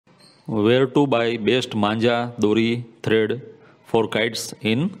Where to buy best Manja Dori thread for kites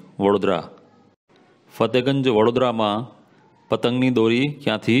in Vadodara? Fatehganj વડોદરામાં પતંગની દોરી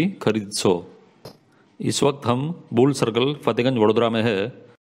ક્યાંથી ખરીદશો? इस वक्त हम बुल सर्कल फतेहगंज वडोदरा में है,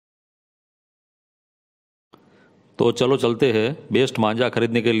 तो चलो चलते हैं बेस्ट मांझा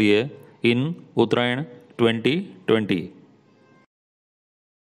खरीदने के लिए इन उत्तरायण 2020।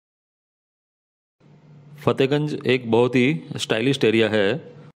 फतेहगंज एक बहुत ही स्टाइलिश एरिया है।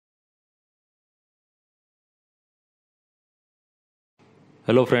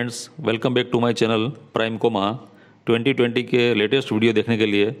 Hello friends, welcome back to my channel prime coma. 2020 के लेटेस्ट वीडियो देखने के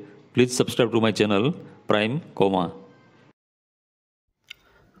लिए please subscribe to my channel prime coma.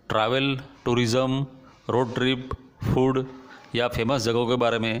 Travel, tourism, road trip, food या फेमस जगहों के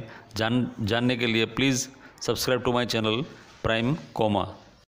बारे में जानने के लिए please subscribe to my channel prime coma.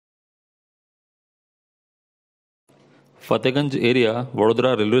 Fatehganj area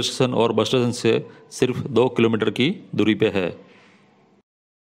Vadodara railway station और बस स्टेशन से सिर्फ 2 किलोमीटर की दूरी पे है।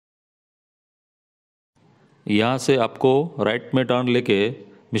 यहाँ से आपको राइट में टर्न लेके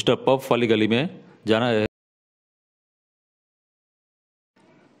मिस्टर पफ वाली गली में जाना है।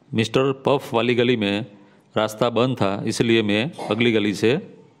 मिस्टर पफ वाली गली में रास्ता बंद था, इसलिए मैं अगली गली से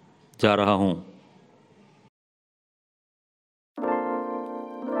जा रहा हूँ।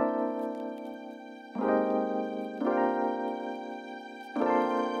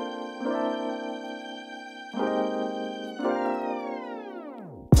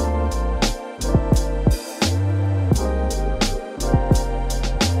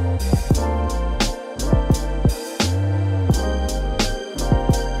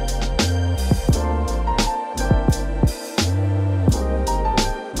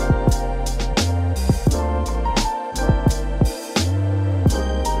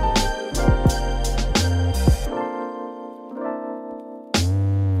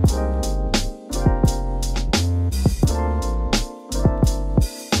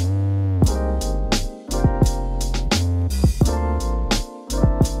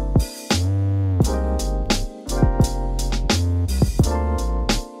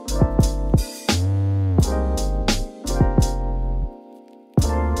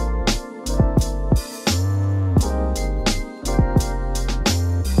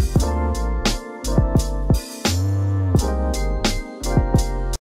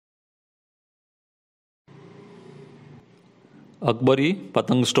 अकबरी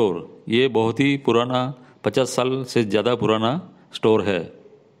पतंग स्टोर, ये बहुत ही पुराना 50 साल से ज़्यादा पुराना स्टोर है।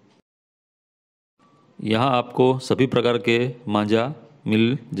 यहाँ आपको सभी प्रकार के मांझा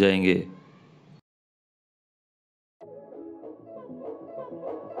मिल जाएंगे।